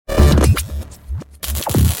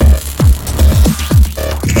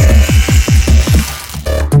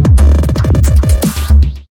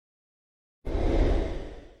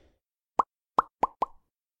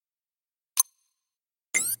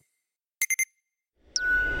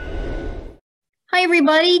Hi,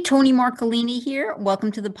 everybody. Tony Marcolini here.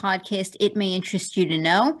 Welcome to the podcast, It May Interest You to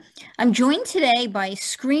Know. I'm joined today by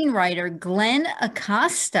screenwriter Glenn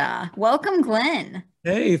Acosta. Welcome, Glenn.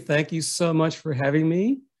 Hey, thank you so much for having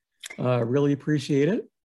me. Really appreciate it.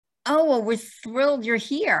 Oh, well, we're thrilled you're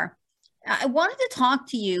here. I wanted to talk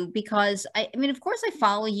to you because I mean, of course, I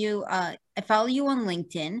follow you. I follow you on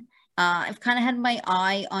LinkedIn. I've kind of had my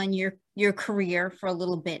eye on your career for a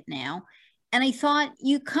little bit now, and I thought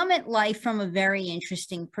you come at life from a very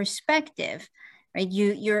interesting perspective, right?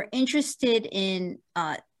 You're interested in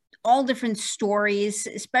all different stories,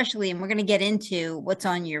 especially, and we're going to get into what's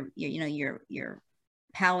on your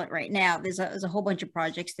palette right now. There's a whole bunch of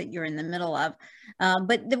projects that you're in the middle of,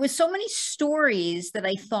 but there was so many stories that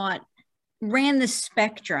I thought ran the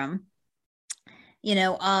spectrum,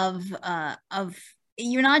 of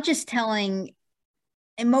you're not just telling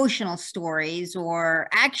emotional stories or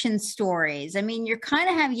action stories. I mean, you're kind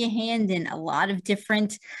of have your hand in a lot of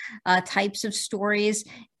different types of stories,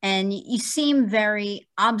 and you seem very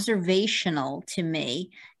observational to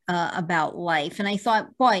me about life. And I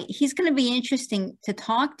thought, boy, he's going to be interesting to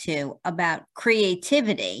talk to about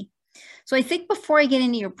creativity. So I think before I get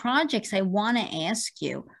into your projects, I want to ask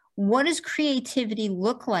you, what does creativity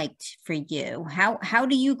look like for you? How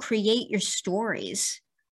do you create your stories?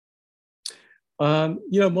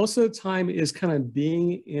 Most of the time is kind of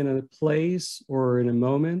being in a place or in a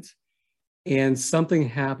moment and something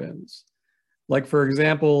happens. Like, for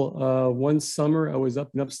example, one summer I was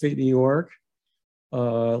up in upstate New York,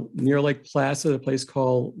 near Lake Placid, a place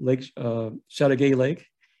called Lake Chateauguay Lake.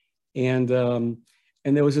 And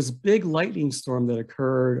and there was this big lightning storm that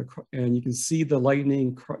occurred, and you can see the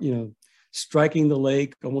lightning, striking the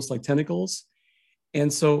lake almost like tentacles.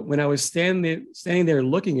 And so when I was standing there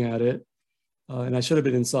looking at it, and I should have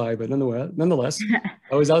been inside, but nonetheless,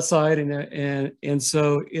 I was outside, and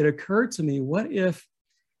so it occurred to me, what if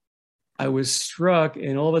I was struck,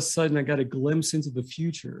 and all of a sudden I got a glimpse into the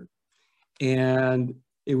future, and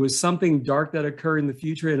it was something dark that occurred in the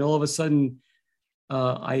future, and all of a sudden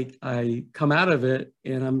I come out of it,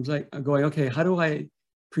 and I'm going, okay, how do I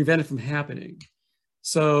prevent it from happening?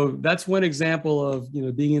 So that's one example of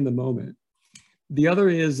being in the moment. The other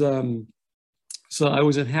is so I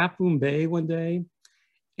was at Half Moon Bay one day,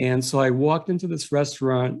 and so I walked into this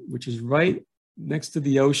restaurant, which is right next to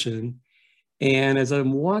the ocean. And as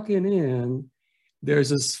I'm walking in, there's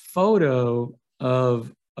this photo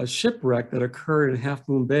of a shipwreck that occurred in Half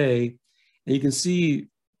Moon Bay, and you can see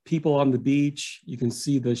people on the beach. You can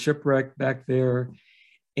see the shipwreck back there,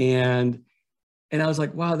 and I was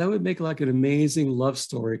like, wow, that would make like an amazing love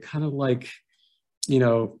story, kind of like, you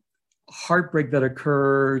know, heartbreak that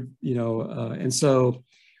occurred, and so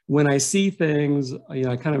when I see things,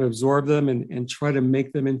 I kind of absorb them and try to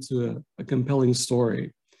make them into a compelling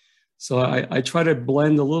story. So I try to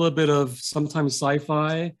blend a little bit of sometimes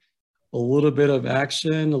sci-fi, a little bit of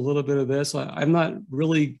action, a little bit of this. I'm not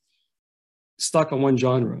really stuck on one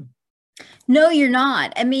genre. No, you're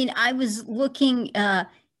not. I mean, I was looking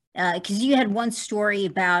because you had one story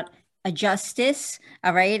about a justice,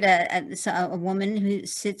 all right, a woman who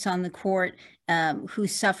sits on the court who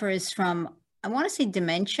suffers from, I want to say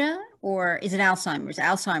dementia, or is it Alzheimer's?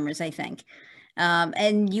 Alzheimer's, I think.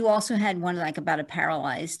 And you also had one like about a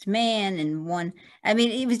paralyzed man, and one, I mean,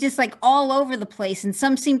 it was just like all over the place. And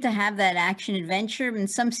some seem to have that action adventure, and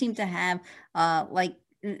some seem to have like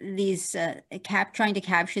these trying to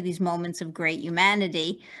capture these moments of great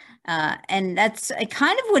humanity. And that's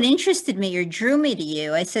kind of what interested me or drew me to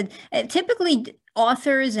you. I said, typically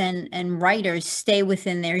authors and writers stay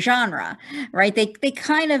within their genre, right? They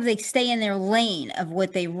stay in their lane of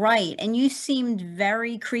what they write. And you seemed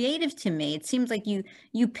very creative to me. It seems like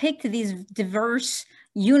you picked these diverse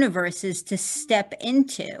universes to step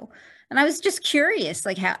into. And I was just curious,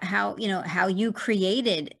 like how you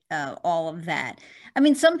created all of that. I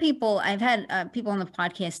mean, some people, I've had people on the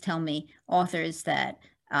podcast tell me, authors, that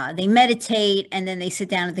they meditate and then they sit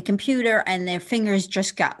down at the computer and their fingers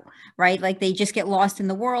just go, right? Like they just get lost in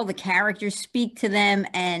the world. The characters speak to them,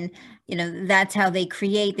 and that's how they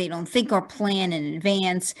create. They don't think or plan in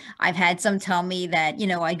advance. I've had some tell me that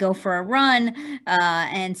I go for a run,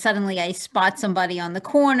 and suddenly I spot somebody on the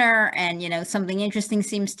corner, and something interesting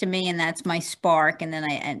seems to me, and that's my spark. And then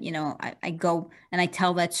I go and I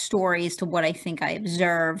tell that story as to what I think I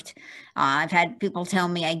observed. I've had people tell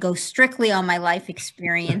me I go strictly on my life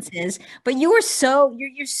experiences, but you're so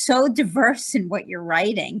diverse in what you're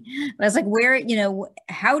writing. But I was like,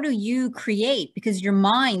 how do you create? Because your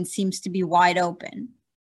mind seems to be wide open.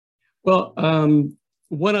 Well,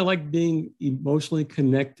 one, I like being emotionally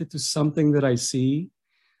connected to something that I see.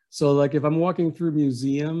 So like if I'm walking through a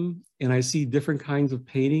museum and I see different kinds of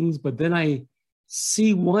paintings, but then I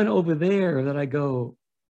see one over there that I go,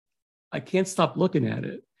 I can't stop looking at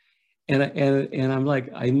it. And I'm like,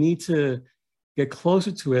 I need to get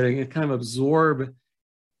closer to it and kind of absorb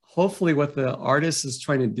hopefully what the artist is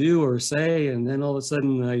trying to do or say. And then all of a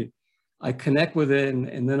sudden I connect with it,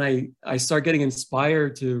 and then I start getting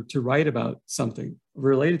inspired to write about something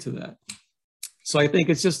related to that. So I think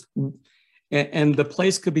it's just, and the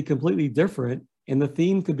place could be completely different and the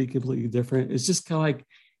theme could be completely different. It's just kind of like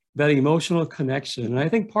that emotional connection. And I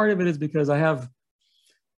think part of it is because I have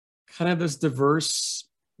kind of this diverse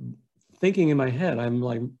thinking in my head.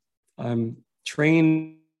 I'm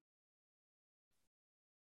trained.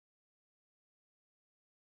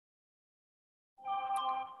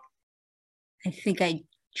 I think I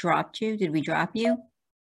dropped you. Did we drop you?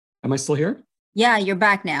 Am I still here? Yeah, you're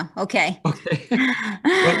back now. Okay. Okay.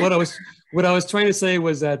 what I was trying to say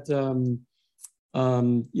was that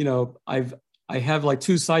you know, I have like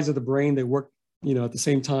two sides of the brain that work, you know, at the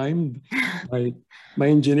same time. My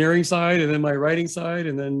engineering side, and then my writing side,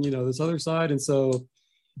 and then, you know, this other side. And so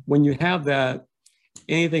when you have that,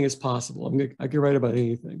 anything is possible. I can write about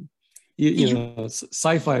anything, you know,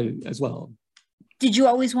 sci-fi as well. Did you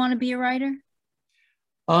always want to be a writer?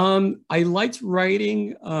 I liked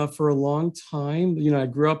writing for a long time. You know, I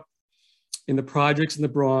grew up in the projects in the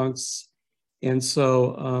Bronx, and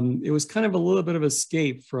so it was kind of a little bit of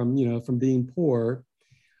escape from, you know, from being poor.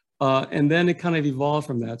 And then it kind of evolved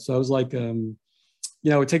from that. So I was like, you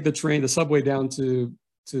know, I would take the train, the subway down to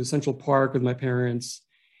Central Park with my parents,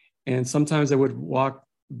 and sometimes I would walk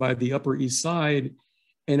by the Upper East Side,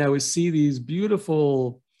 and I would see these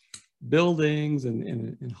beautiful buildings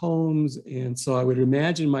and homes. And so I would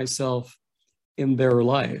imagine myself in their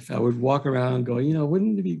life. I would walk around going, you know,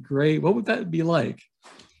 wouldn't it be great? What would that be like?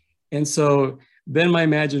 And so then my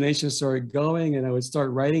imagination started going, and I would start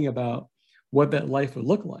writing about what that life would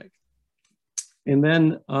look like. And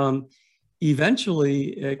then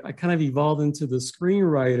eventually I kind of evolved into the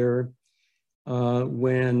screenwriter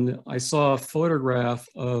when I saw a photograph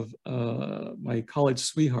of my college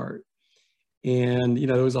sweetheart. And, you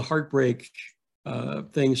know, it was a heartbreak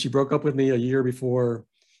thing. She broke up with me a year before,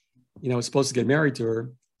 you know, I was supposed to get married to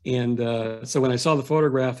her. And so when I saw the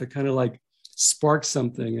photograph, it kind of like sparked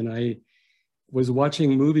something. And I was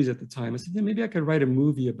watching movies at the time. I said, yeah, maybe I could write a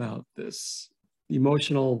movie about this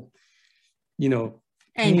emotional, you know,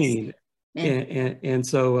 pain. And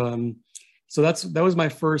so, so that was my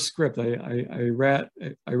first script. I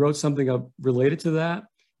wrote something up related to that,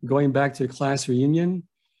 going back to a class reunion.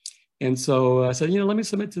 And so I said, you know, let me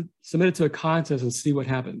submit it to a contest and see what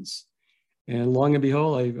happens. And long and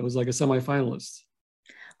behold, I was like a semifinalist.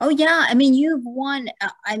 Oh yeah, I mean you've won.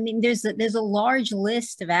 I mean there's a large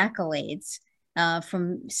list of accolades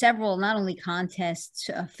from several not only contests,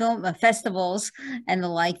 film festivals, and the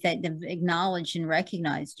like that have acknowledged and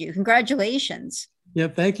recognized you. Congratulations. Yeah,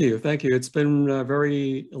 thank you, thank you. It's been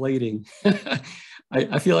very elating.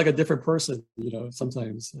 I feel like a different person, you know,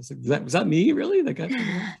 sometimes. I was like, was that me really? That guy?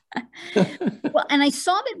 Well, and I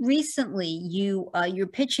saw that recently you're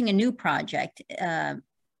pitching a new project.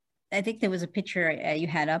 I think there was a picture you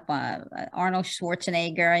had up. Arnold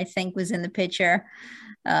Schwarzenegger, I think, was in the picture.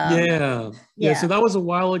 Yeah. So that was a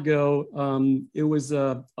while ago. It was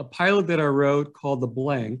a pilot that I wrote called The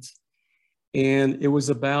Blanked, and it was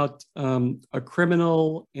about a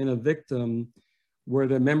criminal and a victim where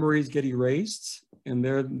their memories get erased and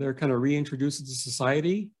they're kind of reintroduced into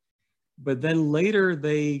society. But then later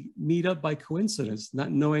they meet up by coincidence,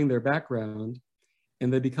 not knowing their background,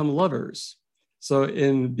 and they become lovers. So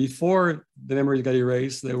before the memories got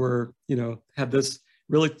erased, they were, you know, had this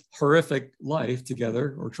really horrific life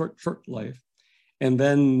together, or short life. And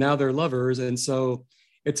then now they're lovers. And so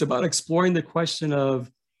it's about exploring the question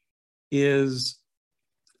of, is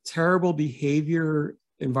terrible behavior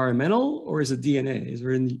environmental, or is it DNA? Is it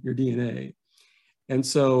in your DNA? And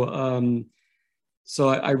so, so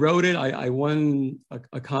I wrote it. I won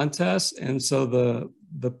a contest, and so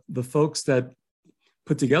the folks that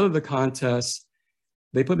put together the contest,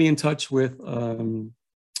 they put me in touch with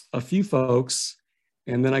a few folks,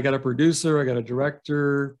 and then I got a producer, I got a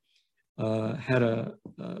director, had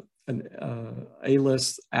an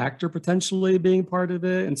A-list actor potentially being part of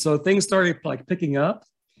it, and so things started like picking up,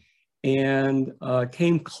 and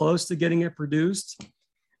came close to getting it produced.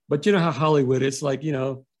 But you know how Hollywood, it's like, you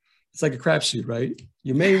know, it's like a crapshoot, right?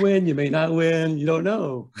 You may win, you may not win, you don't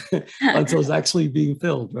know until it's actually being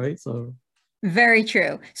filmed, right? So very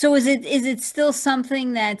true. So is it still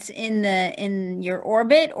something that's in your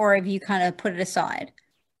orbit, or have you kind of put it aside?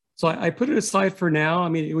 So I put it aside for now. I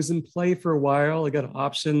mean, it was in play for a while. I got an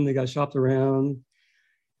option. They got shopped around.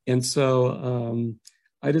 And so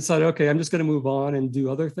I decided, okay, I'm just going to move on and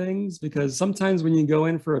do other things, because sometimes when you go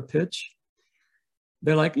in for a pitch,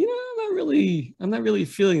 they're like, I'm not really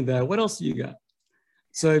feeling that. What else do you got?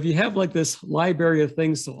 So if you have like this library of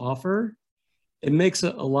things to offer, it makes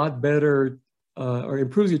it a lot better, or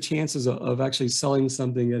improves your chances of actually selling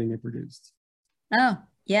something, getting it produced. Oh,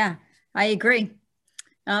 yeah, I agree.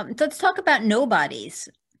 Let's talk about Nobodies.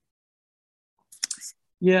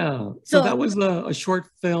 Yeah, so that So, was a short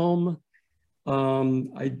film.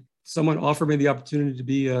 Someone offered me the opportunity to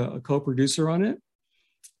be a co-producer on it,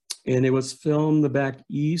 and it was filmed back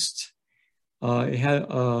east. It had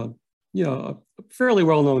a fairly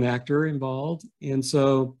well-known actor involved, and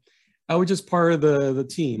so I was just part of the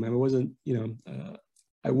team. I wasn't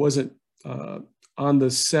on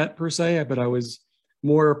the set per se, but I was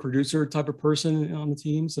more a producer type of person on the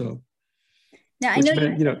team. So, now I know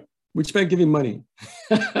which meant, which meant giving money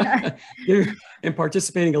and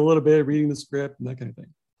participating a little bit, reading the script and that kind of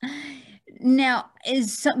thing. now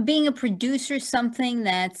being a producer something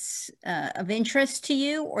that's of interest to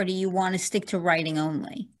you, or do you want to stick to writing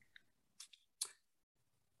only?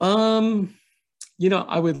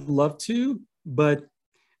 I would love to, but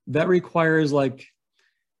that requires like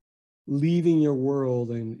leaving your world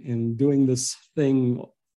and doing this thing,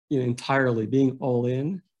 entirely, being all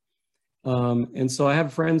in. And so I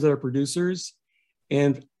have friends that are producers,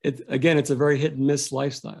 and it's a very hit and miss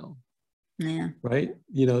lifestyle. Yeah. Right.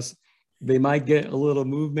 They might get a little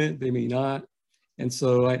movement, they may not. And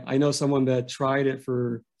so I know someone that tried it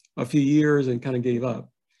for a few years and kind of gave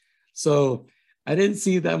up. So I didn't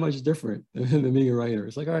see that much different than being a writer.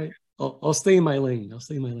 It's like, all right, I'll stay in my lane. I'll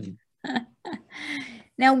stay in my lane.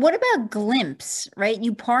 Now, what about Glimpse, right?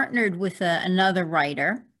 You partnered with another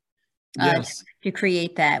writer Yes. to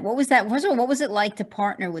create that. What was that? What was it like to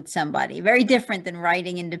partner with somebody? Very different than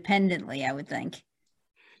writing independently, I would think.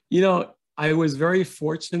 I was very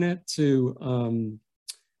fortunate to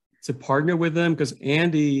partner with them, because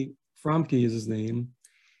Andy Fromke is his name.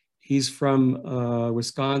 He's from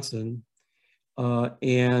Wisconsin,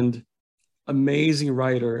 and amazing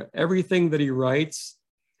writer. Everything that he writes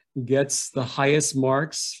gets the highest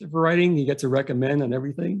marks for writing. He gets a recommend on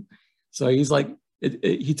everything. So he's like,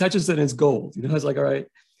 he touches it and it's gold. It's like, all right.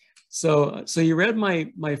 So he read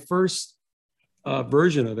my first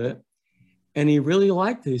version of it, and he really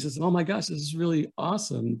liked it. He says, "Oh my gosh, this is really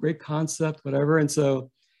awesome, great concept, whatever." And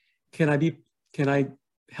so, can I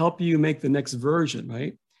help you make the next version,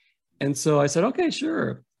 right? And so I said, "Okay,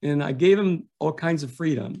 sure." And I gave him all kinds of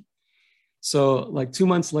freedom. So like 2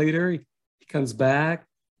 months later, he comes back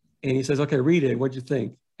and he says, "Okay, read it. What'd you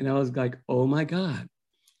think?" And I was like, "Oh my God."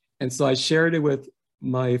 And so I shared it with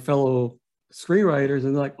my fellow screenwriters,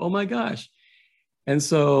 and they're like, "Oh my gosh." And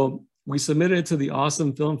so we submitted it to the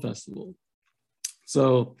Awesome Film Festival.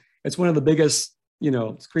 So it's one of the biggest,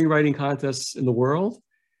 screenwriting contests in the world.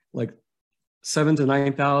 Like 7,000 to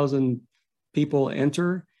 9,000 people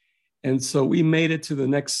enter. And so we made it to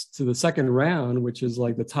the second round, which is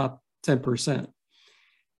like the top 10%.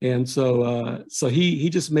 And so he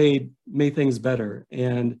just made things better.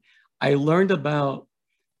 And I learned about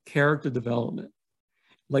character development,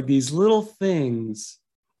 like these little things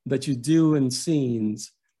that you do in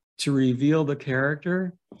scenes to reveal the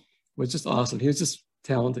character, was just awesome. He was just a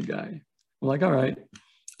talented guy. I'm like, all right,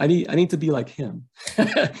 I need to be like him.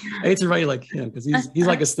 I need to write like him, because he's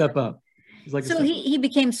like a step up. He's like So he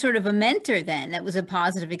became sort of a mentor then. That was a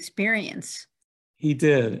positive experience. He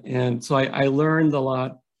did. And so I learned a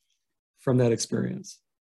lot from that experience.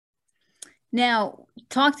 Now,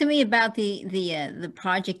 talk to me about the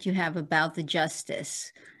project you have about the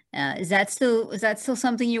justice. Is that still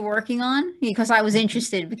something you're working on? Because I was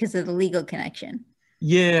interested because of the legal connection.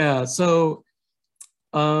 Yeah. So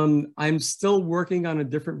I'm still working on a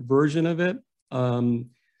different version of it.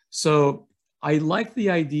 So I like the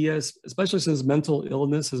idea, especially since mental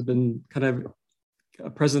illness has been kind of a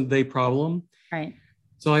present day problem. Right.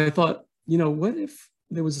 So I thought, what if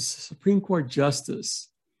there was a Supreme Court justice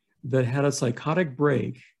that had a psychotic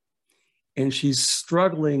break, and she's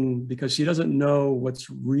struggling because she doesn't know what's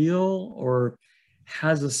real, or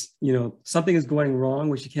has this, something is going wrong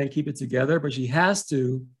where she can't keep it together, but she has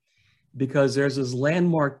to, because there's this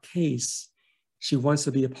landmark case she wants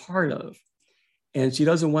to be a part of. And she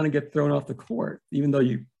doesn't want to get thrown off the court, even though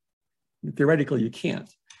theoretically you can't.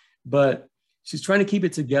 But she's trying to keep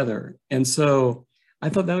it together. And so I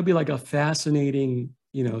thought that would be like a fascinating,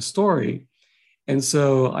 story. And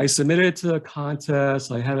so I submitted it to a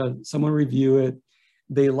contest. I had someone review it.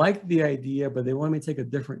 They liked the idea, but they wanted me to take a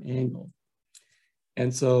different angle.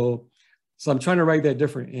 And so I'm trying to write that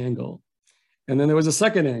different angle. And then there was a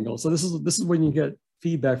second angle. So this is when you get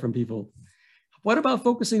feedback from people. What about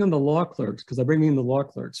focusing on the law clerks? Because I bring in the law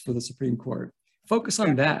clerks for the Supreme Court. Focus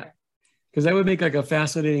on that, because that would make like a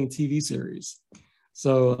fascinating TV series.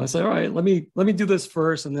 So I said, all right, let me do this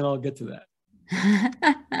first, and then I'll get to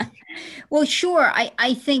that. Well, sure.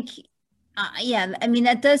 I think, yeah, I mean,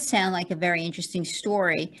 that does sound like a very interesting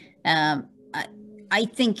story. I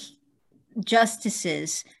think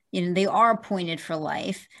justices, they are appointed for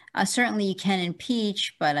life. Certainly you can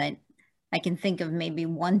impeach, but I can think of maybe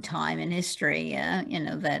one time in history,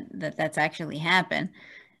 that's actually happened.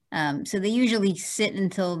 So they usually sit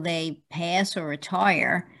until they pass or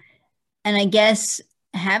retire. And I guess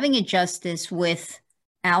having a justice with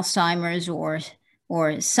Alzheimer's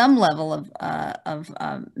or some level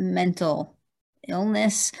of mental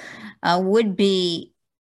illness would be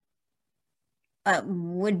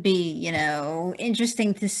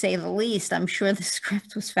interesting to say the least. I'm sure the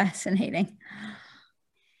script was fascinating.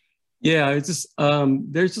 Yeah, it's just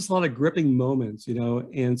there's just a lot of gripping moments,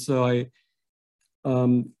 and so I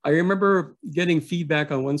remember getting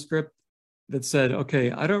feedback on one script that said,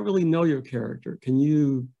 okay, I don't really know your character. Can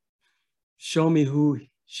you show me who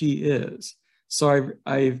she is? So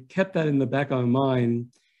I've kept that in the back of my mind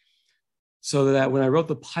so that when I wrote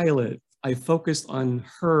the pilot, I focused on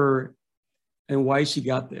her and why she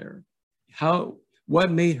got there,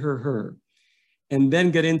 what made her her, and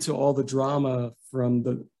then get into all the drama from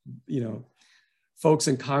the, folks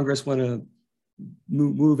in Congress want to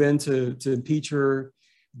move in to impeach her,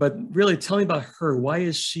 but really tell me about her. Why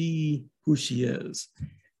is she who she is?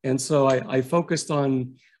 And so I focused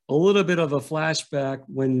on a little bit of a flashback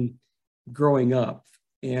when growing up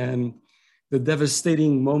and the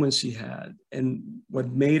devastating moments she had and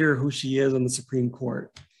what made her who she is on the Supreme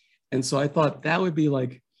Court. And so I thought that would be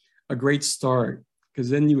like a great start, because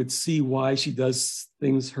then you would see why she does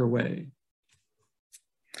things her way.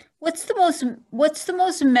 What's the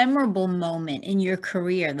most memorable moment in your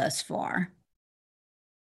career thus far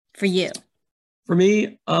for you? For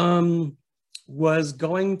me, was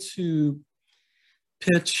going to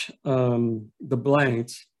pitch the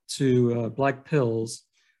Blanked to Black Pills.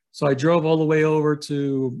 So I drove all the way over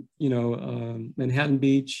to Manhattan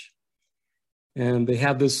Beach, and they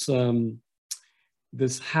had this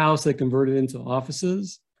this house they converted into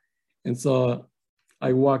offices. And so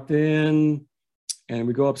I walked in, and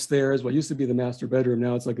we go upstairs. What used to be the master bedroom,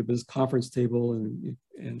 now it's like this conference table,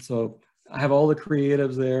 and so I have all the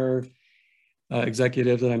creatives there,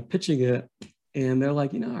 executives, and I'm pitching it, and they're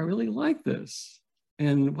like, I really like this,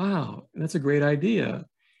 and wow, that's a great idea.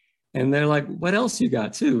 And they're like, what else you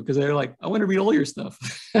got too? Because they're like, I want to read all your stuff.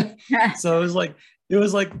 So it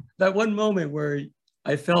was like that one moment where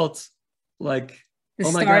I felt like,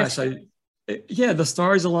 oh my gosh, the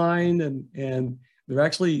stars aligned, and they're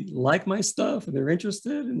actually like my stuff, and they're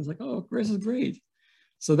interested, and it's like, oh, this is great.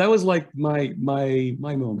 So that was like my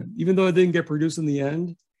moment. Even though it didn't get produced in the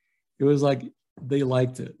end, it was like they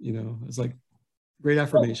liked it. It's like great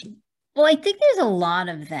affirmation. Well, I think there's a lot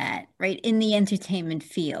of that, right, in the entertainment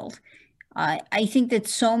field. I think that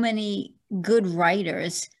so many good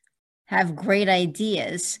writers have great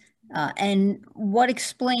ideas. And what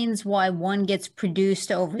explains why one gets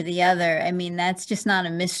produced over the other? I mean, that's just not a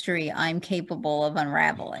mystery I'm capable of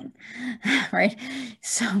unraveling, right?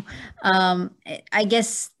 So, I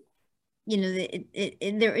guess,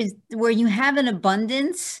 there is where you have an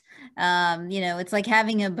abundance. It's like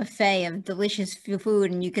having a buffet of delicious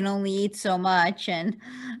food, and you can only eat so much, and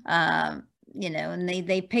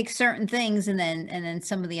they pick certain things, and then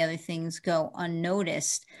some of the other things go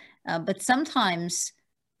unnoticed. But sometimes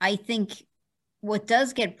I think what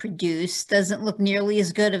does get produced doesn't look nearly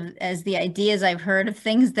as good as the ideas I've heard of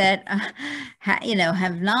things that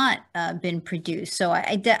have not been produced. So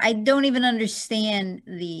I don't even understand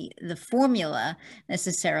the formula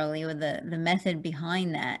necessarily, or the method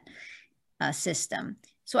behind that system.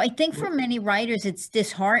 So I think for many writers it's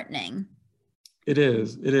disheartening. It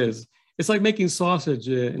is. It is. It's like making sausage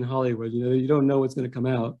in Hollywood. You don't know what's going to come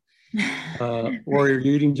out, or you're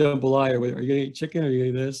eating jambalaya. Are you going to eat chicken? Or are you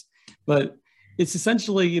going to eat this? But it's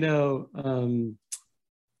essentially,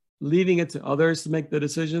 leaving it to others to make the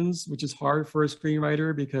decisions, which is hard for a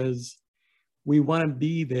screenwriter, because we want to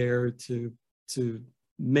be there to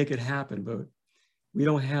make it happen, but we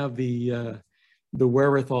don't have the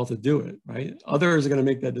wherewithal to do it. Right? Others are going to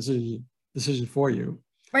make that decision for you.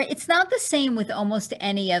 Right. It's not the same with almost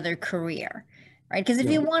any other career, right? Because if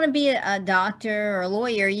you want to be a doctor or a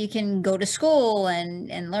lawyer, you can go to school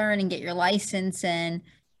and learn and get your license, and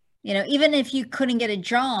Even if you couldn't get a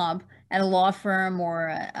job at a law firm or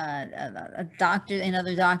a doctor,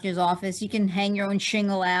 another doctor's office, you can hang your own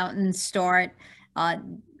shingle out and start uh,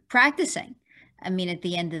 practicing. I mean, at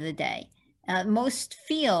the end of the day, most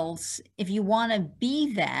fields, if you want to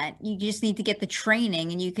be that, you just need to get the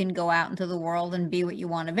training and you can go out into the world and be what you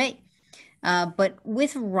want to be. But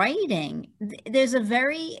with writing, there's a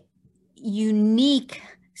very unique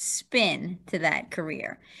spin to that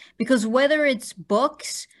career because whether it's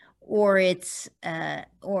books or it's a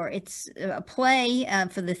play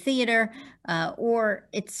for the theater or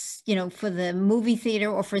it's for the movie theater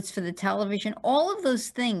or if it's for the television, all of those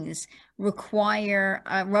things require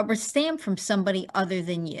a rubber stamp from somebody other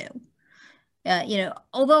than you.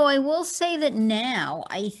 Although I will say that now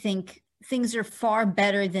I think things are far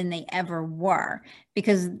better than they ever were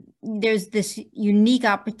because there's this unique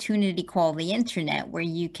opportunity called the internet where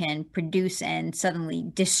you can produce and suddenly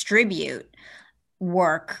distribute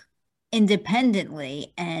work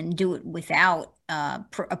independently and do it without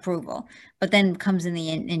approval. But then comes in the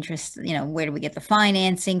interest, where do we get the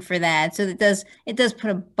financing for that? So it does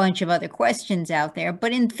put a bunch of other questions out there.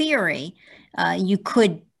 But in theory, you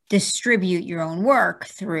could distribute your own work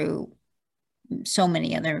through so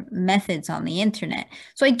many other methods on the internet.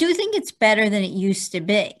 So I do think it's better than it used to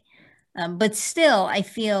be. But still, I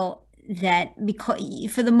feel that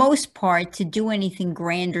because for the most part, to do anything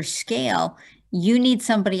grander scale, you need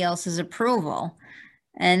somebody else's approval.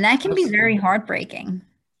 And that can be very heartbreaking.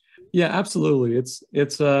 Yeah, absolutely. It's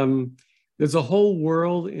there's a whole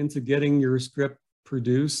world into getting your script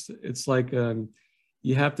produced. It's like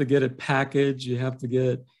you have to get it packaged, you have to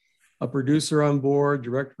get a producer on board,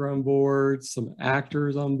 director on board, some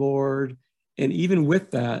actors on board, and even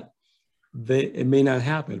with that, it may not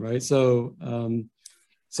happen, right? So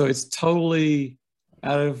it's totally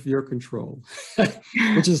out of your control,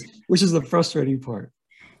 which is the frustrating part.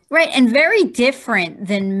 Right. And very different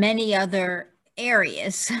than many other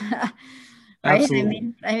areas. Right. I Absolutely.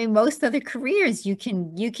 mean, I mean, most other careers you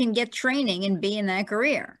can get training and be in that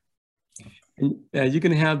career. And, you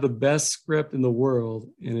can have the best script in the world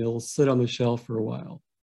and it'll sit on the shelf for a while.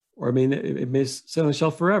 Or I mean, it may sit on the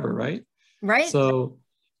shelf forever, right? Right. So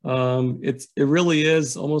it really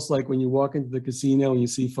is almost like when you walk into the casino and you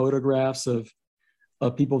see photographs of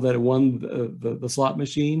people that won the slot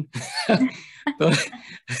machine.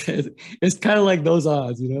 It's kind of like those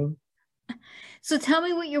odds, you know? So tell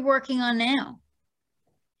me what you're working on now.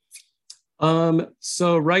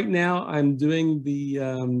 So right now I'm doing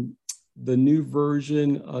the new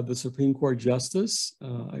version of the Supreme Court Justice.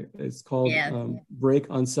 It's called Yeah. Break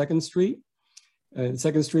on Second Street. And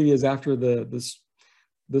Second Street is after the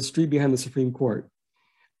street behind the Supreme Court.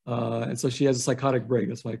 And so she has a psychotic break.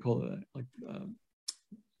 That's why I call it that.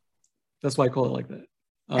 That's why I call it like that.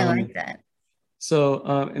 I like that. So,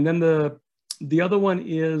 and then the other one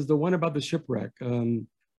is the one about the shipwreck.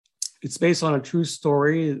 It's based on a true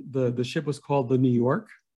story. The ship was called the New York,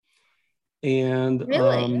 and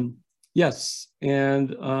Really? yes,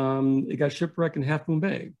 and it got shipwrecked in Half Moon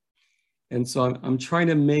Bay, and so I'm trying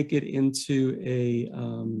to make it into a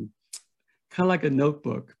kind of like a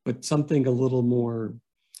notebook, but something a little more,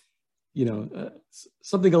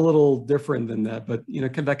 something a little different than that. But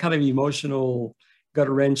that kind of emotional, gut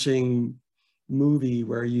wrenching movie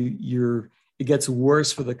where it gets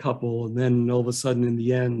worse for the couple, and then all of a sudden in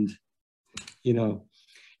the end,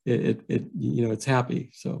 it's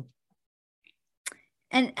happy. So.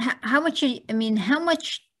 And how much, how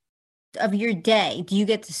much of your day do you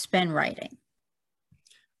get to spend writing?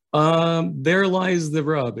 There lies the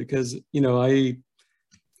rub because,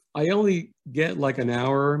 I only get like an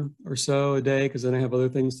hour or so a day because then I have other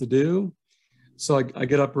things to do. So I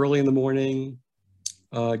get up early in the morning,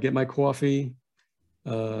 get my coffee,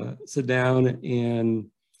 sit down, and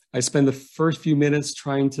I spend the first few minutes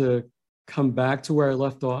trying to come back to where I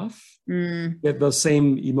left off, get those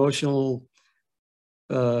same emotional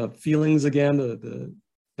feelings again,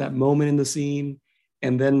 that moment in the scene,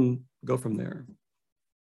 and then go from there.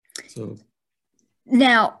 So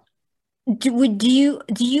Now, do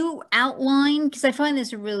you outline? Because I find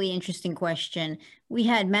this a really interesting question. We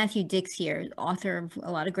had Matthew Dix here, author of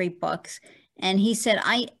a lot of great books, and he said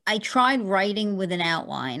I tried writing with an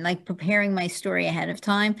outline, like preparing my story ahead of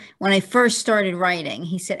time when I first started writing.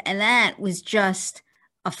 He said, and that was just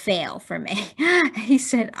a fail for me. He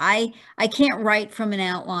said I can't write from an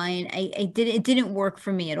outline. It didn't work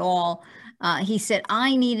for me at all. He said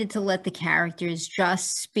I needed to let the characters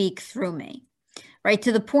just speak through me, right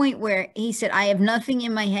to the point where he said I have nothing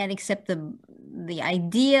in my head except the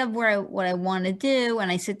idea of what I want to do,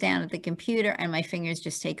 and I sit down at the computer and my fingers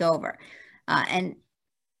just take over. And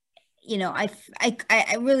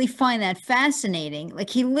I really find that fascinating. Like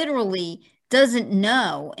he literally doesn't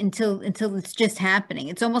know until it's just happening.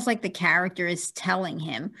 It's almost like the character is telling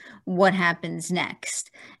him what happens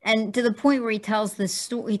next. And to the point where he tells this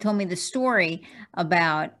story, he told me the story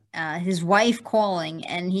about his wife calling,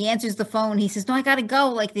 and he answers the phone. He says, "No, I gotta go."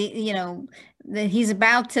 Like he's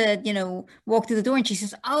about to, walk through the door, and she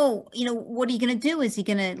says, "Oh, what are you gonna do? Is he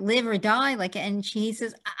gonna live or die?" Like, and she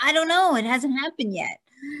says, "I don't know. It hasn't happened yet."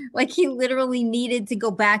 Like he literally needed to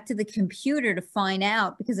go back to the computer to find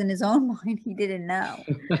out because in his own mind he didn't know.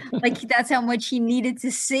 Like that's how much he needed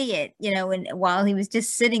to see it, and while he was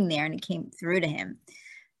just sitting there and it came through to him.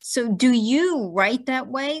 So do you write that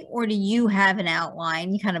way, or do you have an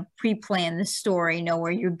outline? You kind of pre-plan the story, know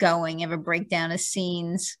where you're going, have a breakdown of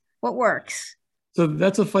scenes. What works? So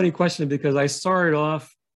that's a funny question because I started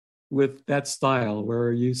off with that style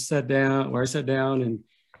where I sat down and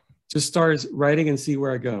just started writing and see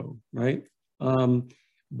where I go, right?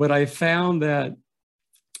 But I found that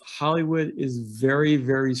Hollywood is very,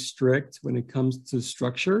 very strict when it comes to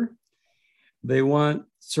structure. They want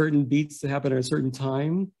certain beats to happen at a certain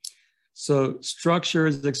time. So structure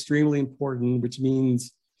is extremely important, which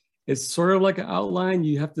means it's sort of like an outline.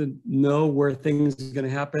 You have to know where things are going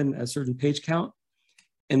to happen at a certain page count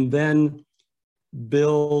and then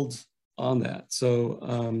build on that.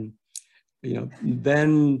 So,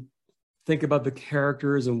 then think about the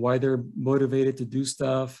characters and why they're motivated to do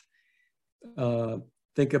stuff.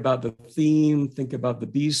 Think about the theme, think about the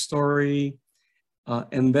B story.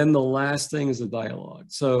 And then the last thing is the dialogue.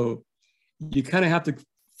 So you kind of have to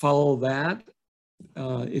follow that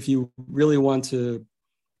if you really want to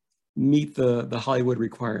meet the Hollywood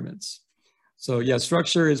requirements. So yeah,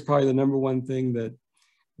 structure is probably the number one thing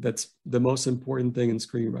that's the most important thing in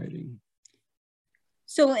screenwriting.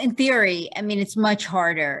 So in theory, I mean, it's much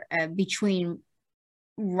harder between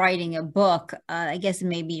writing a book. I guess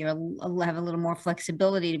maybe you'll have a little more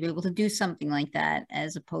flexibility to be able to do something like that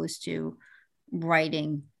as opposed to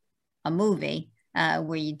writing a movie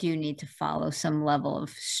where you do need to follow some level of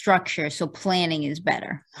structure. So planning is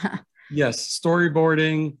better. Yes,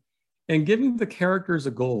 storyboarding and giving the characters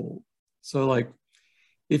a goal. So like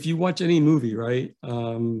if you watch any movie, right,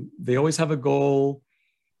 they always have a goal.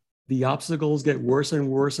 The obstacles get worse and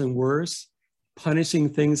worse and worse. Punishing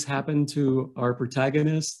things happen to our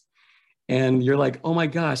protagonist. And you're like, oh my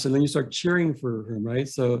gosh. And then you start cheering for him, right?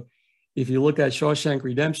 So if you look at Shawshank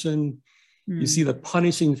Redemption, you see the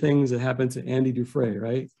punishing things that happen to Andy Dufresne,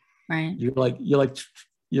 right? Right. You're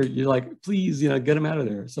like, please, get him out of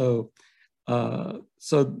there. So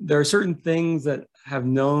there are certain things that have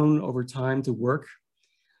known over time to work.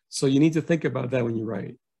 So you need to think about that when you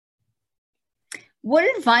write. What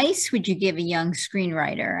advice would you give a young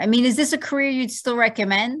screenwriter? I mean, is this a career you'd still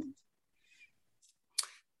recommend?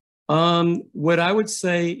 What I would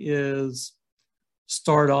say is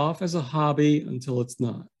start off as a hobby until it's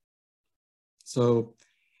not. So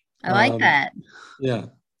I like that. Yeah.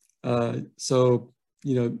 So,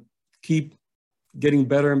 keep getting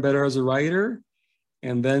better and better as a writer.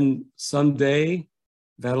 And then someday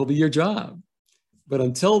that'll be your job. But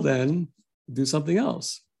until then, do something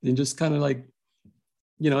else. And just kind of like,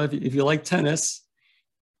 if you like tennis,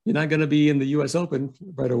 you're not going to be in the US Open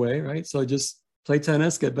right away, right? So just play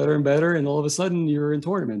tennis, get better and better, and all of a sudden you're in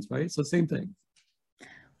tournaments, right? So same thing.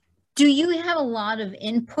 Do you have a lot of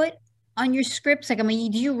input on your scripts? Like, I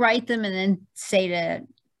mean, do you write them and then say to,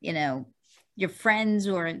 your friends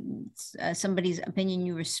or somebody's opinion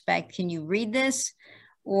you respect, can you read this?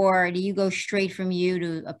 Or do you go straight from you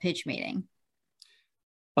to a pitch meeting?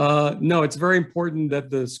 No, it's very important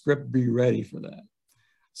that the script be ready for that.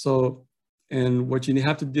 So, and what you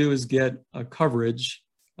have to do is get a coverage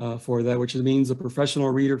for that, which means a professional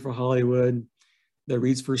reader for Hollywood that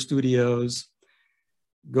reads for studios,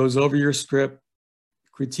 goes over your script,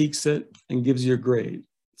 critiques it, and gives you a grade.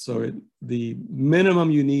 So the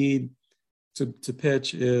minimum you need to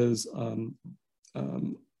pitch is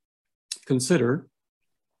consider.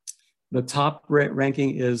 The top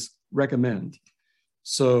ranking is recommend.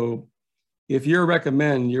 So if you're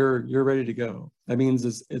recommend, you're ready to go. That means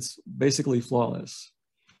it's basically flawless.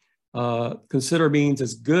 Consider means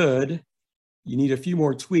it's good. You need a few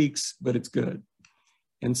more tweaks, but it's good.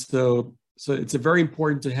 And so it's very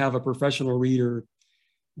important to have a professional reader,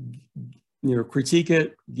 critique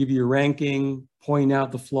it, give you a ranking, point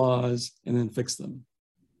out the flaws, and then fix them.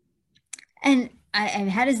 And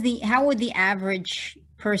how would the average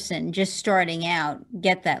person just starting out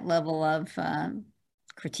get that level of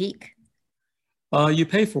critique? You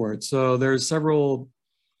pay for it. So there's several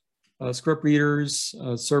script readers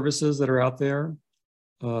services that are out there.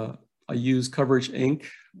 I use Coverage Inc.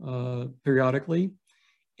 Periodically,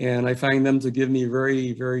 and I find them to give me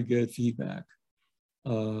very, very good feedback.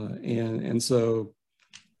 And so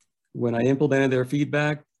when I implemented their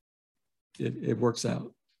feedback, it works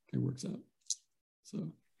out. It works out. So.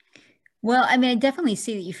 Well, I mean, I definitely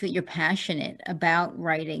see that you feel you're passionate about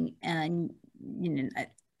writing, and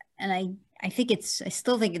and I think I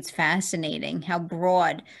still think it's fascinating how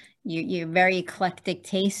broad your very eclectic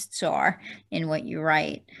tastes are in what you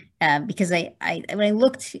write. Because when I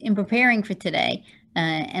looked in preparing for today,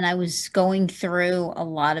 and I was going through a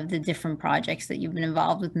lot of the different projects that you've been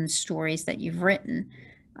involved with and the stories that you've written,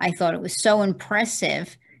 I thought it was so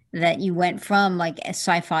impressive that you went from like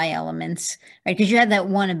sci-fi elements, right? Because you had that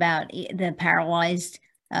one about the paralyzed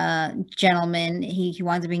gentleman. He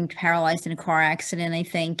winds up being paralyzed in a car accident, I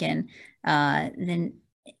think, and then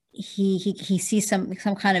he sees some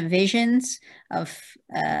kind of visions of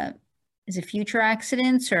is it future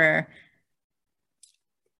accidents, or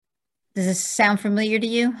does this sound familiar to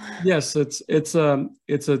you? Yes, it's a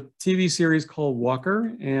TV series called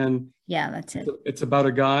Walker, and Yeah, that's it. It's about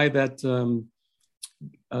a guy that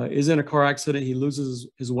is in a car accident. He loses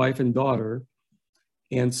his wife and daughter,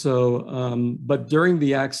 and so but during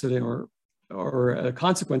the accident, or a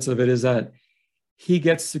consequence of it, is that he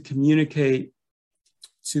gets to communicate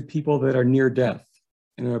to people that are near death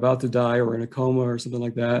and are about to die or in a coma or something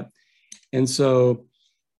like that. And so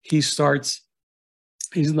he's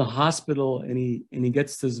in the hospital, and he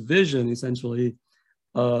gets this vision essentially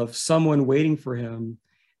of someone waiting for him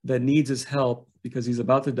that needs his help because he's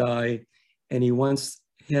about to die, and he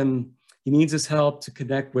needs his help to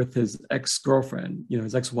connect with his ex-girlfriend,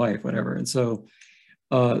 his ex-wife, whatever. And so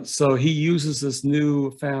so he uses this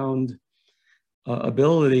newfound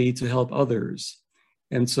ability to help others.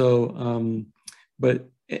 And so but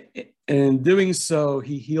in doing so,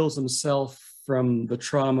 he heals himself from the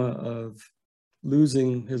trauma of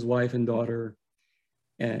losing his wife and daughter,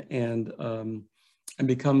 and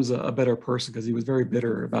becomes a better person because he was very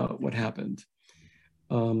bitter about what happened.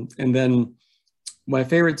 And then my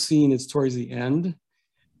favorite scene is towards the end,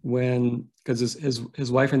 because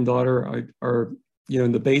his wife and daughter are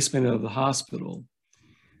in the basement of the hospital,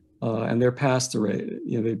 and they're passed away.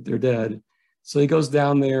 They're dead. So he goes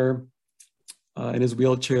down there in his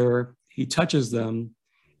wheelchair. He touches them,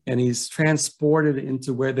 and he's transported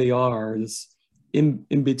into where they are, this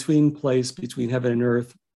in between place between heaven and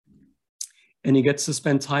earth. And he gets to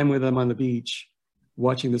spend time with them on the beach,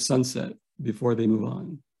 watching the sunset before they move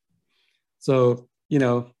on. So,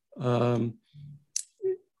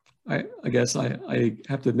 I guess I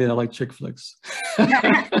have to admit I like chick flicks.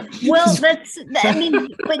 Well, but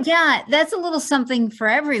yeah, that's a little something for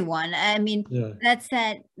everyone. I mean, yeah. That's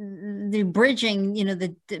the bridging,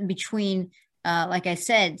 between, like I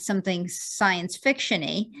said, something science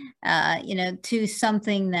fiction-y, to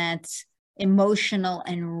something that's emotional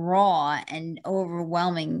and raw and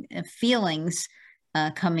overwhelming feelings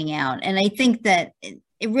coming out. And I think that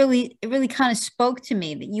it really kind of spoke to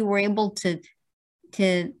me that you were able to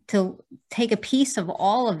take a piece of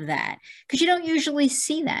all of that, because you don't usually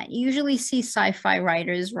see that. You usually see sci-fi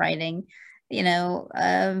writers writing,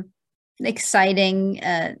 exciting,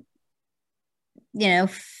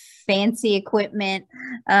 fancy equipment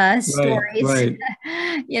stories, right.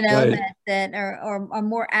 that are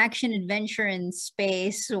more action adventure in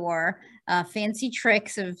space, or fancy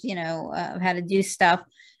tricks of how to do stuff.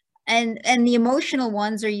 And the emotional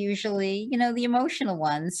ones are usually, the emotional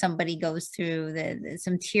ones. Somebody goes through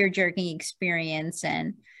some tear-jerking experience,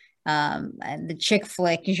 and the chick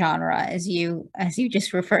flick genre, as you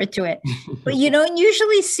just referred to it. But you don't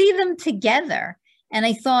usually see them together. And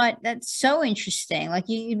I thought that's so interesting. Like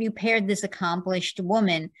you paired this accomplished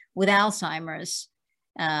woman with Alzheimer's,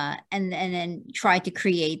 and then tried to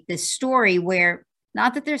create this story where,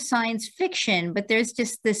 not that there's science fiction, but there's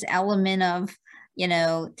just this element of,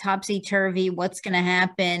 topsy-turvy, what's going to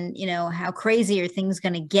happen, how crazy are things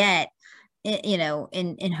going to get,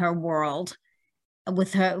 in her world,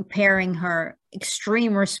 with her pairing her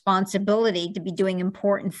extreme responsibility to be doing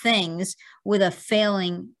important things with a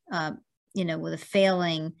failing,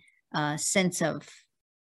 sense of,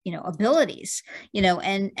 abilities,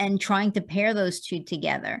 and trying to pair those two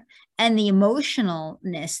together. And the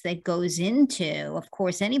emotionalness that goes into, of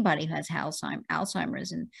course, anybody who has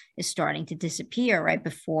Alzheimer's and is starting to disappear right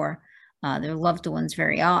before their loved one's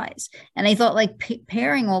very eyes. And I thought, like,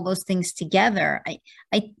 pairing all those things together,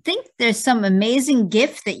 I think there's some amazing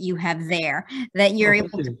gift that you have there, that you're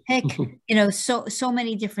able to pick, so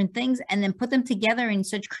many different things, and then put them together in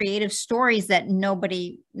such creative stories that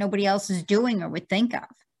nobody else is doing or would think of.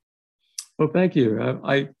 Well, thank you.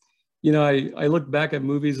 I look back at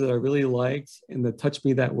movies that I really liked and that touched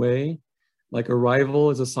me that way. Like Arrival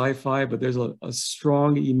is a sci-fi, but there's a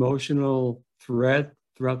strong emotional thread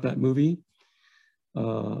throughout that movie.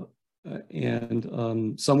 Uh,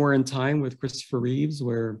 and Somewhere in Time with Christopher Reeves,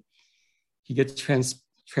 where he gets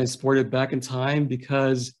transported back in time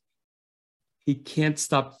because he can't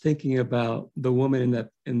stop thinking about the woman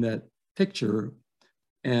in that picture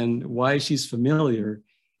and why she's familiar,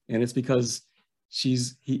 and it's because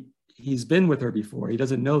he's been with her before. He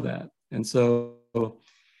doesn't know that, and so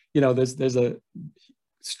there's a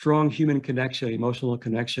strong human connection, emotional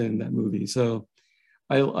connection in that movie. So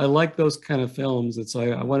I like those kind of films. And so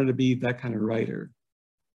I wanted to be that kind of writer.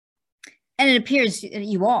 And it appears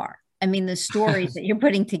you are. I mean, the stories that you're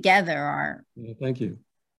putting together are, Yeah, thank you.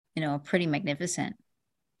 Pretty magnificent.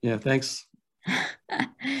 Yeah, thanks.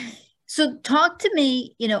 So talk to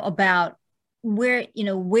me, about where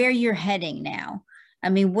you're heading now. I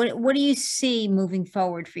mean, what do you see moving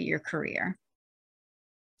forward for your career?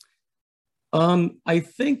 I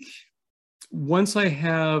think once I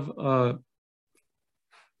have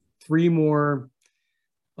three more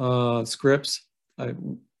scripts,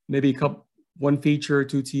 maybe one feature,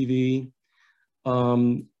 two TV,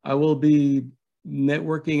 I will be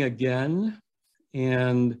networking again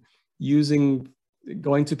and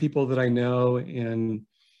going to people that I know and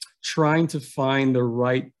trying to find the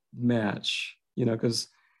right match, because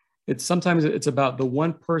sometimes it's about the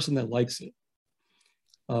one person that likes it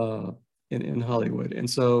in Hollywood. And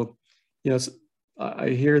so, I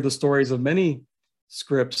hear the stories of many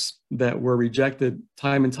scripts that were rejected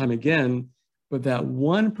time and time again, but that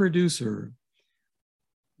one producer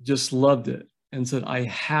just loved it and said, I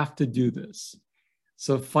have to do this.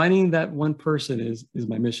 So finding that one person is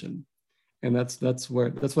my mission. And that's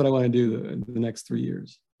what I want to do in the next 3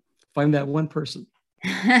 years. Find that one person.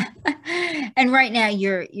 And right now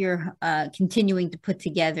you're continuing to put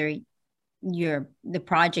together the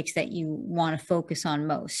projects that you want to focus on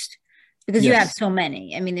most, because you have so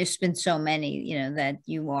many. I mean, there's been so many, that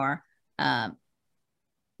you are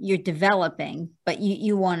you're developing, but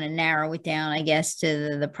you want to narrow it down, I guess,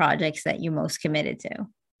 to the projects that you're most committed to.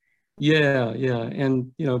 Yeah,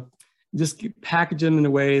 and just package them in a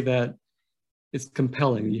way that it's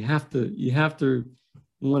compelling. You have to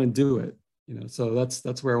want to do it. So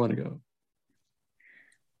that's where I want to go.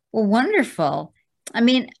 Well, wonderful. I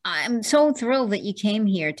mean, I'm so thrilled that you came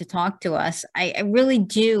here to talk to us. I really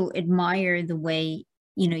do admire the way,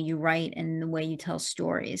 you write and the way you tell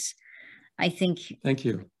stories. I think. Thank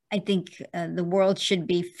you. I think the world should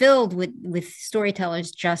be filled with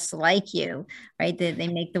storytellers just like you, right? They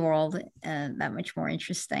make the world that much more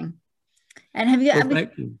interesting. And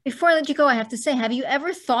before I let you go, I have to say, have you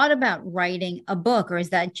ever thought about writing a book, or is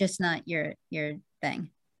that just not your thing?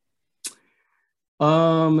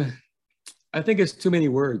 I think it's too many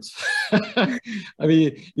words. I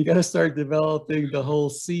mean, you got to start developing the whole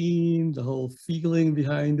scene, the whole feeling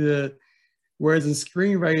behind it. Whereas in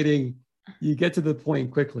screenwriting, you get to the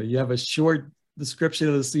point quickly. You have a short description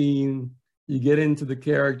of the scene, you get into the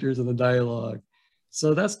characters and the dialogue.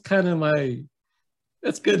 So that's kind of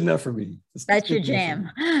that's good enough for me. That's your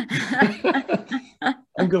jam.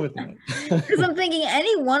 I'm good with that. Because I'm thinking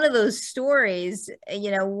any one of those stories,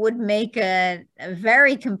 would make a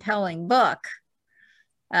very compelling book.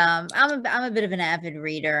 I'm a bit of an avid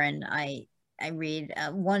reader, and I read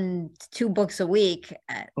 1-2 books a week.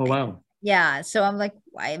 Oh, wow. Yeah. So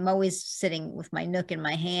I'm always sitting with my Nook in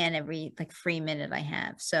my hand every free minute I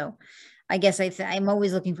have. So I guess I'm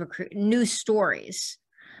always looking for new stories.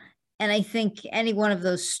 And I think any one of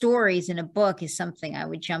those stories in a book is something I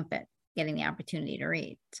would jump at getting the opportunity to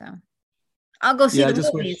read. So I'll go see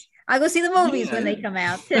the movies. I'll go see the movies when they come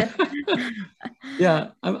out too. Yeah,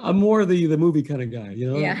 I'm more the movie kind of guy,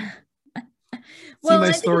 Yeah. See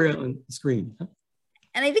my story on the screen.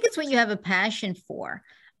 And I think it's what you have a passion for.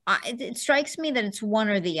 It strikes me that it's one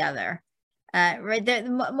or the other. Right there,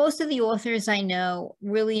 most of the authors I know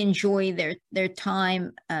really enjoy their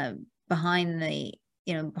time behind the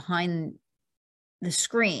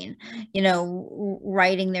screen,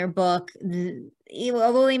 writing their book.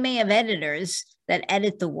 Although they may have editors that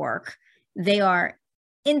edit the work, they are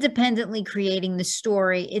independently creating the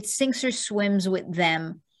story. It sinks or swims with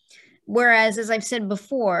them. Whereas, as I've said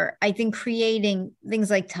before, I think creating things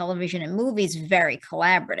like television and movies very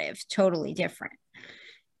collaborative, totally different.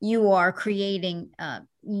 You are creating,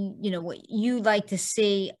 what you like to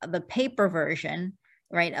see, the paper version,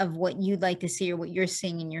 right, of what you'd like to see or what you're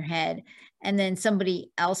seeing in your head. And then somebody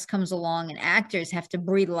else comes along, and actors have to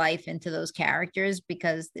breathe life into those characters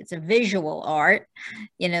because it's a visual art,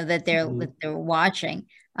 that they're watching.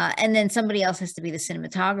 And then somebody else has to be the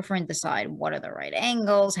cinematographer and decide what are the right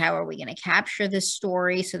angles, how are we going to capture this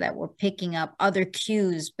story so that we're picking up other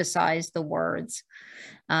cues besides the words.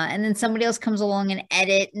 And then somebody else comes along and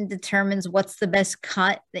edit and determines what's the best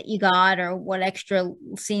cut that you got, or what extra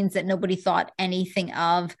scenes that nobody thought anything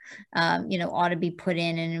of, ought to be put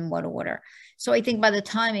in and in what order. So I think by the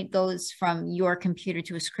time it goes from your computer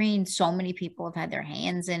to a screen, so many people have had their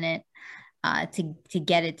hands in it to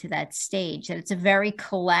get it to that stage, that it's a very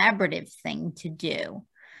collaborative thing to do.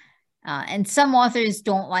 And some authors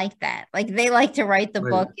don't like that. Like they like to write the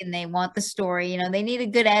Right. book and they want the story, they need a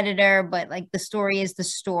good editor, but like the story is the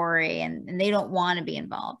story, and they don't want to be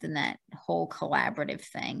involved in that whole collaborative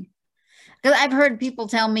thing. Because I've heard people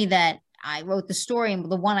tell me that I wrote the story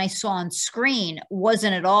and the one I saw on screen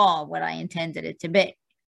wasn't at all what I intended it to be.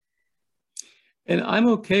 And I'm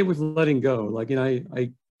okay with letting go. Like, I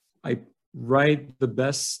write the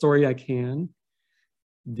best story I can,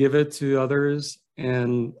 give it to others,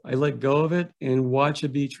 and I let go of it and watch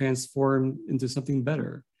it be transformed into something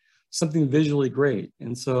better, something visually great.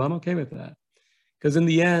 And so I'm okay with that. Because in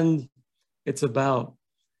the end, it's about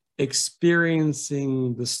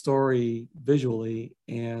experiencing the story visually.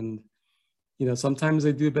 And, sometimes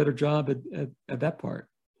they do a better job at that part.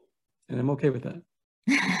 And I'm okay with that.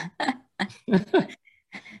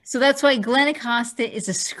 So that's why Glenn Acosta is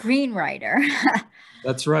a screenwriter.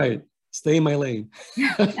 That's right. Stay in my lane.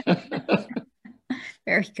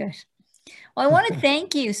 Very good. Well, I want to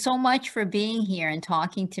thank you so much for being here and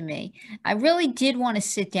talking to me. I really did want to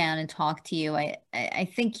sit down and talk to you.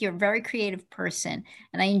 I think you're a very creative person,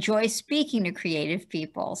 and I enjoy speaking to creative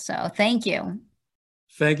people. So thank you.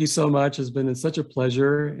 Thank you so much. It's been such a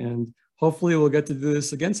pleasure. And hopefully we'll get to do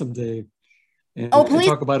this again someday Oh, and please.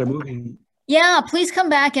 talk about a movie. Yeah, please come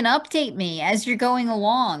back and update me as you're going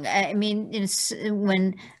along. I mean, it's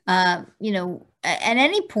when, at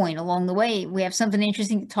any point along the way, we have something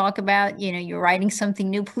interesting to talk about, you're writing something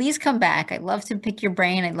new, please come back. I'd love to pick your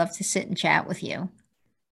brain. I'd love to sit and chat with you.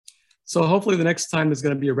 So hopefully the next time there's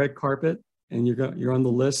going to be a red carpet and you're on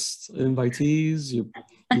the list of invitees.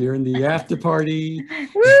 You're in the after party.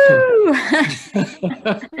 Woo!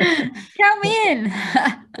 Count me in.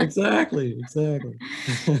 Exactly.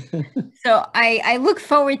 So I look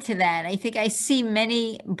forward to that. I think I see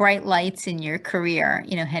many bright lights in your career,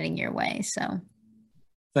 heading your way. So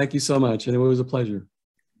thank you so much. And it was a pleasure.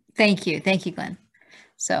 Thank you. Thank you, Glenn.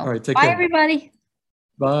 So all right, take bye, care. everybody.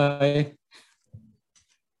 Bye.